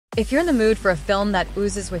If you're in the mood for a film that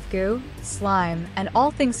oozes with goo, slime, and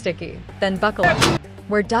all things sticky, then buckle up.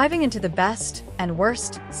 We're diving into the best and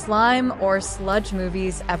worst slime or sludge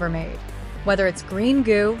movies ever made. Whether it's green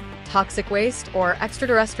goo, toxic waste, or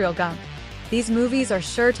extraterrestrial gunk, these movies are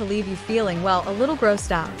sure to leave you feeling, well, a little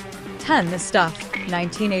grossed out. 10. The Stuff,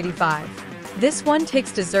 1985. This one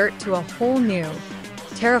takes dessert to a whole new,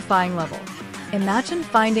 terrifying level. Imagine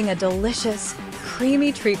finding a delicious,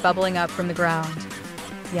 creamy treat bubbling up from the ground.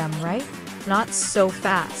 Yum, right? Not so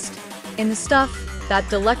fast. In The Stuff, that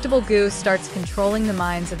delectable goo starts controlling the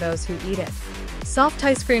minds of those who eat it. Soft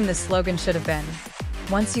ice cream, the slogan should have been.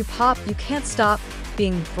 Once you pop, you can't stop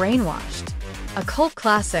being brainwashed. A cult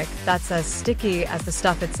classic that's as sticky as the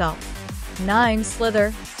stuff itself. 9.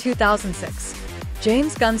 Slither, 2006.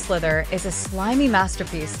 James Gunn's Slither is a slimy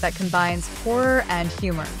masterpiece that combines horror and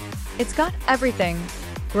humor. It's got everything: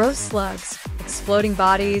 gross slugs, exploding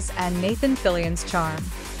bodies, and Nathan Fillion's charm.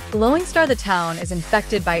 Glowing Star the town is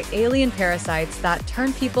infected by alien parasites that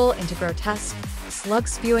turn people into grotesque,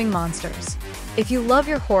 slug-spewing monsters. If you love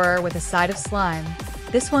your horror with a side of slime,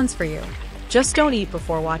 this one's for you. Just don't eat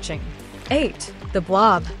before watching. 8. The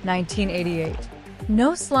Blob, 1988.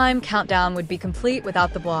 No slime countdown would be complete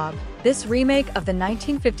without The Blob. This remake of the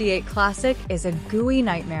 1958 classic is a gooey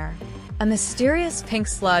nightmare. A mysterious pink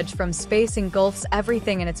sludge from space engulfs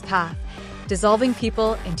everything in its path, dissolving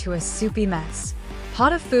people into a soupy mess.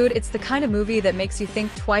 Pot of food, it's the kind of movie that makes you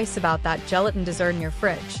think twice about that gelatin dessert in your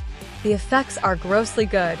fridge. The effects are grossly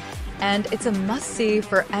good, and it's a must-see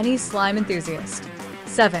for any slime enthusiast.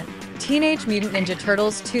 7. Teenage Mutant Ninja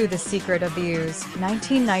Turtles 2: The Secret of the Ooze,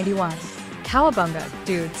 1991. Cowabunga,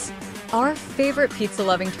 dudes. Our favorite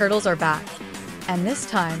pizza-loving turtles are back, and this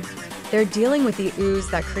time, they're dealing with the ooze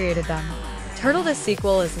that created them. Turtle the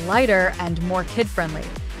sequel is lighter and more kid-friendly,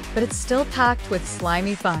 but it's still packed with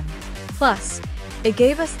slimy fun. Plus, it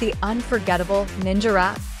gave us the unforgettable Ninja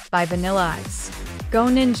Rap by Vanilla Ice. Go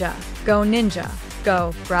Ninja, go Ninja,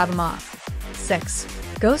 go, grab 'em off. 6.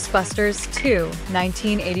 Ghostbusters 2,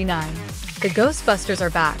 1989. The Ghostbusters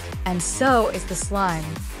are back, and so is the slime.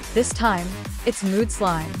 This time, it's mood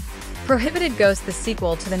slime. Prohibited Ghost, the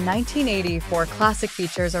sequel to the 1984 classic,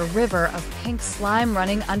 features a river of pink slime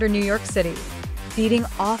running under New York City, feeding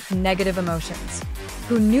off negative emotions.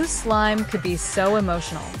 Who knew slime could be so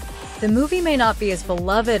emotional? The movie may not be as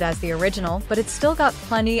beloved as the original, but it's still got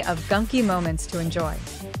plenty of gunky moments to enjoy.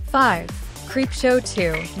 5. Creepshow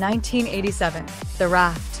 2, 1987. The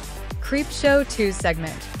Raft. Creepshow 2's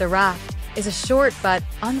segment, The Raft, is a short but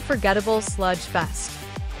unforgettable sludge fest.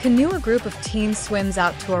 Canoe: a group of teens swims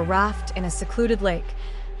out to a raft in a secluded lake,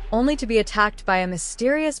 only to be attacked by a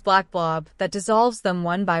mysterious black blob that dissolves them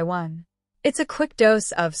one by one. It's a quick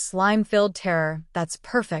dose of slime-filled terror that's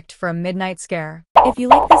perfect for a midnight scare. If you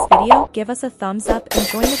like this video, give us a thumbs up and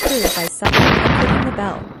join the crew by subbing and clicking the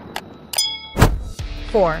bell.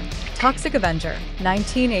 4. Toxic Avenger,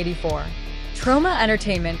 1984. Troma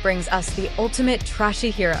Entertainment brings us the ultimate trashy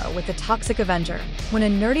hero with the Toxic Avenger. When a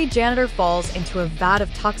nerdy janitor falls into a vat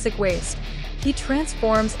of toxic waste, he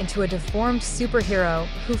transforms into a deformed superhero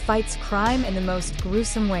who fights crime in the most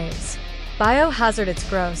gruesome ways. Biohazard, it's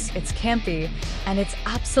gross, it's campy, and it's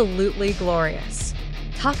absolutely glorious.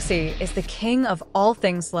 Toxie is the king of all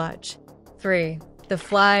things sludge. 3. The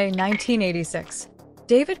Fly, 1986.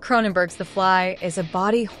 David Cronenberg's The Fly is a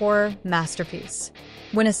body horror masterpiece.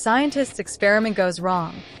 When a scientist's experiment goes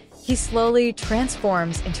wrong, he slowly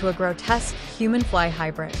transforms into a grotesque human-fly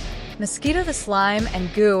hybrid. Mosquito the slime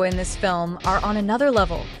and goo in this film are on another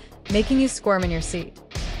level, making you squirm in your seat.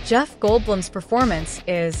 Jeff Goldblum's performance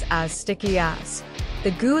is as sticky as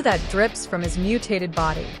the goo that drips from his mutated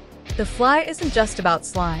body. The Fly isn't just about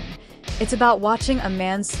slime. It's about watching a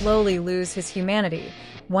man slowly lose his humanity,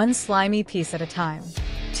 one slimy piece at a time.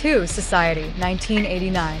 2. Society,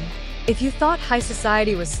 1989. If you thought High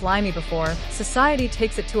Society was slimy before, Society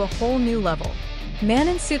takes it to a whole new level. Man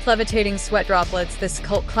in suit levitating sweat droplets, this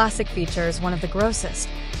cult classic features one of the grossest,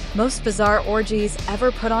 most bizarre orgies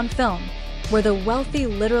ever put on film, where the wealthy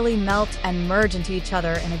literally melt and merge into each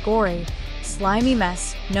other in a gory, slimy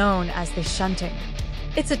mess known as the shunting.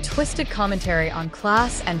 It's a twisted commentary on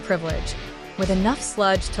class and privilege, with enough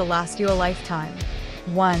sludge to last you a lifetime.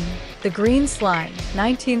 1. The Green Slime,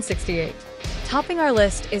 1968. Topping our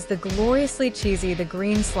list is the gloriously cheesy The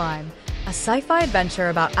Green Slime, a sci-fi adventure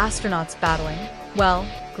about astronauts battling, well,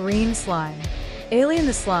 green slime. Alien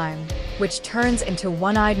the Slime, which turns into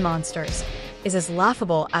one-eyed monsters, is as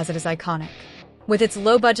laughable as it is iconic. With its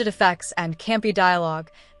low-budget effects and campy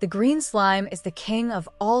dialogue, The Green Slime is the king of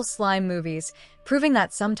all slime movies, proving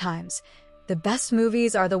that sometimes the best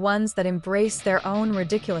movies are the ones that embrace their own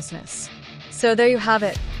ridiculousness. So there you have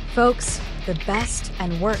it, Folks, the best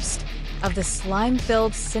and worst of the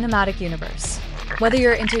slime-filled cinematic universe. Whether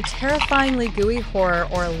you're into terrifyingly gooey horror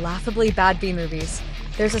or laughably bad B-movies,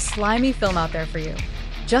 there's a slimy film out there for you.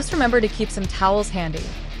 Just remember to keep some towels handy.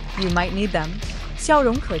 You might need them. 笑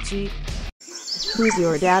容可掬 Who's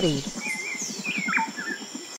your daddy?